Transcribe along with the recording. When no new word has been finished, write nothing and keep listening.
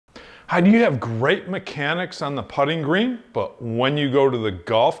Hi, do you have great mechanics on the putting green, but when you go to the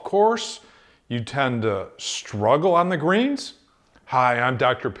golf course, you tend to struggle on the greens? Hi, I'm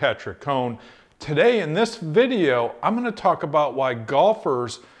Dr. Patrick Cohn. Today in this video, I'm going to talk about why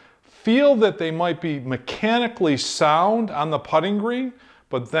golfers feel that they might be mechanically sound on the putting green,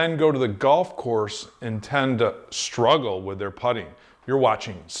 but then go to the golf course and tend to struggle with their putting. You're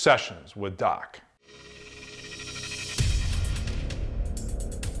watching Sessions with Doc.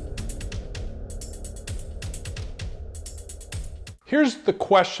 Here's the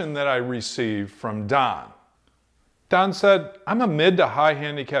question that I received from Don. Don said, I'm a mid to high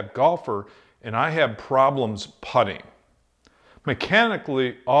handicap golfer and I have problems putting.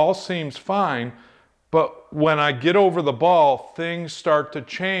 Mechanically, all seems fine, but when I get over the ball, things start to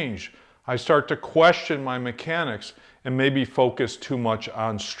change. I start to question my mechanics and maybe focus too much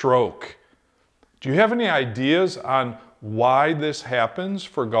on stroke. Do you have any ideas on why this happens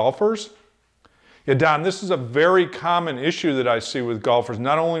for golfers? Yeah, Don, this is a very common issue that I see with golfers,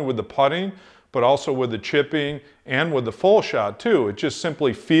 not only with the putting, but also with the chipping and with the full shot too. It just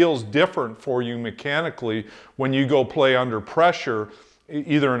simply feels different for you mechanically when you go play under pressure,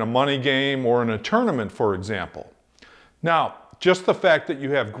 either in a money game or in a tournament, for example. Now, just the fact that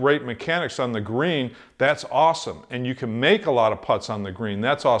you have great mechanics on the green, that's awesome. And you can make a lot of putts on the green,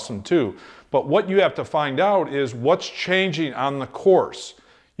 that's awesome too. But what you have to find out is what's changing on the course.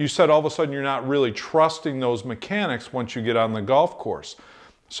 You said all of a sudden you're not really trusting those mechanics once you get on the golf course.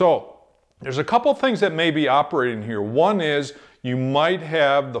 So there's a couple things that may be operating here. One is you might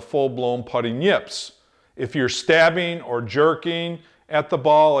have the full-blown putting yips. If you're stabbing or jerking at the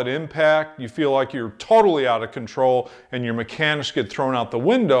ball at impact, you feel like you're totally out of control and your mechanics get thrown out the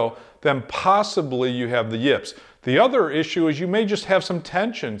window, then possibly you have the yips. The other issue is you may just have some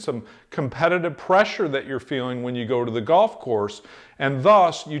tension, some competitive pressure that you're feeling when you go to the golf course, and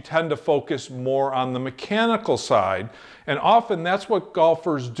thus you tend to focus more on the mechanical side. And often that's what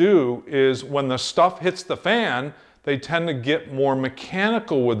golfers do, is when the stuff hits the fan, they tend to get more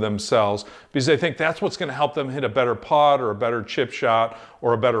mechanical with themselves because they think that's what's going to help them hit a better putt or a better chip shot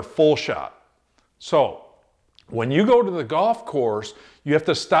or a better full shot. So when you go to the golf course, you have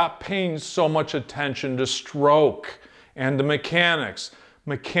to stop paying so much attention to stroke and to mechanics.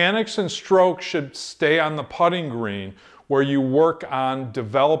 Mechanics and stroke should stay on the putting green, where you work on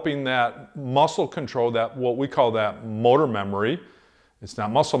developing that muscle control, that what we call that motor memory. It's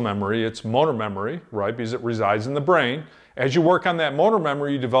not muscle memory, it's motor memory, right? Because it resides in the brain. As you work on that motor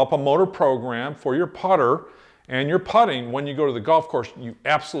memory, you develop a motor program for your putter and your putting. When you go to the golf course, you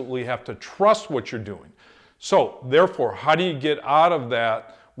absolutely have to trust what you're doing. So therefore, how do you get out of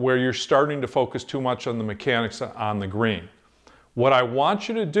that where you're starting to focus too much on the mechanics on the green? What I want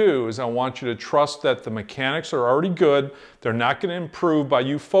you to do is I want you to trust that the mechanics are already good. They're not going to improve by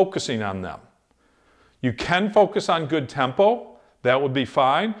you focusing on them. You can focus on good tempo. That would be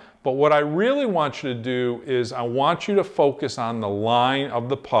fine. But what I really want you to do is I want you to focus on the line of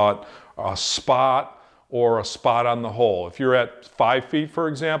the putt, a spot, or a spot on the hole. If you're at 5 feet, for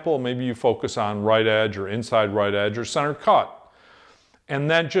example, maybe you focus on right edge or inside right edge or center cut. And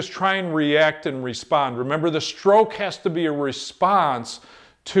then just try and react and respond. Remember, the stroke has to be a response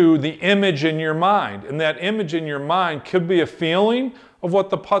to the image in your mind. And that image in your mind could be a feeling of what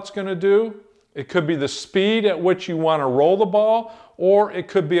the putt's going to do. It could be the speed at which you want to roll the ball, or it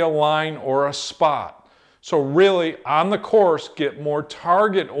could be a line or a spot. So really, on the course, get more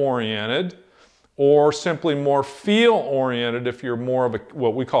target-oriented or simply more feel-oriented if you're more of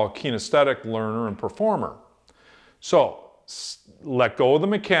what we call a kinesthetic learner and performer. So let go of the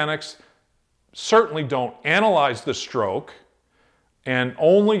mechanics. Certainly don't analyze the stroke, and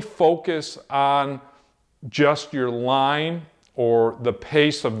only focus on just your line or the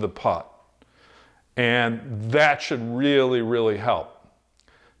pace of the putt. And that should really, really help.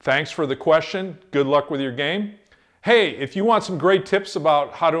 Thanks for the question. Good luck with your game. Hey, if you want some great tips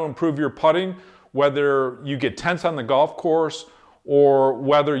about how to improve your putting, whether you get tense on the golf course or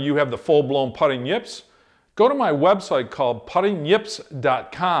whether you have the full-blown putting yips, go to my website called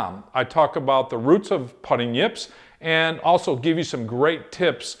puttingyips.com. I talk about the roots of putting yips and also give you some great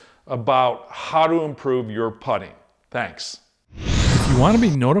tips about how to improve your putting. Thanks. If you want to be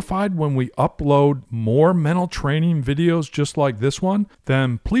notified when we upload more mental training videos just like this one,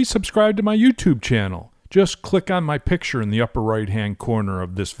 then please subscribe to my YouTube channel. Just click on my picture in the upper right-hand corner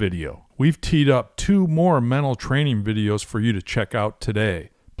of this video. We've teed up 2 more mental training videos for you to check out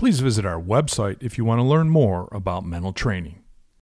today. Please visit our website if you want to learn more about mental training.